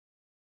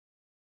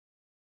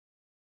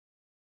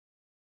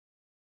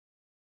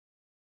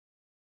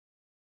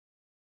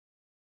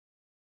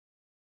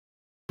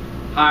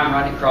Hi, I'm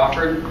Rodney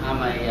Crawford.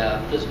 I'm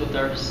a physical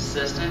therapist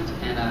assistant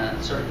and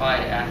a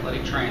certified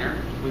athletic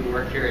trainer. We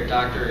work here at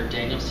Dr.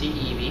 Daniel C.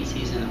 Eves.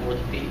 He's an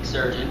orthopedic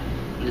surgeon,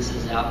 and this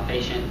is his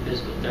outpatient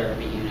physical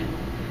therapy unit.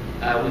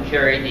 We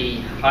carry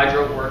the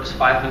HydroWorx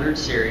 500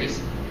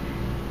 series,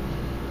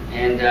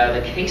 and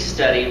the case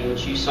study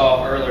which you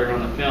saw earlier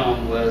on the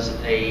film was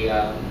a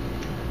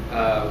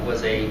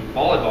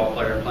volleyball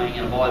player playing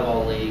in a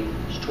volleyball league.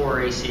 She tore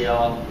her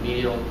ACL,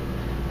 medial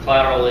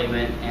collateral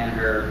ligament, and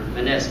her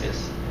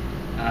meniscus.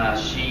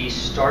 She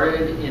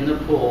started in the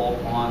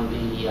pool on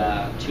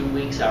the 2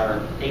 weeks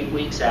or 8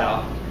 weeks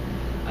out,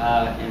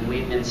 and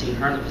we've been seeing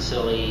her in the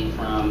facility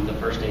from the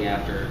first day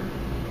after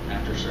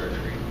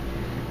surgery.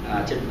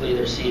 Typically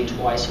they're seen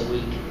twice a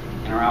week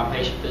in our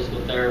outpatient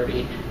physical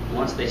therapy.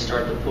 Once they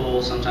start the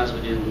pool, sometimes we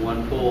do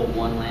one pool,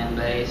 one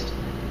land-based.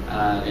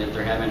 If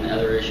they're having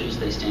other issues,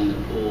 they stay in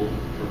the pool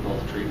for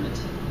both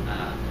treatments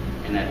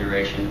in that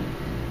duration.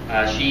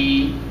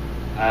 She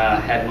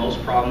had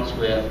most problems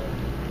with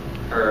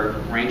her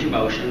range of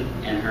motion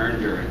and her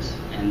endurance,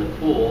 and the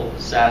pool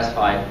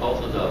satisfied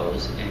both of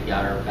those and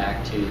got her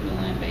back to the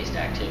land-based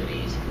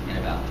activities in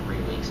about 3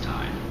 weeks'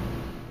 time.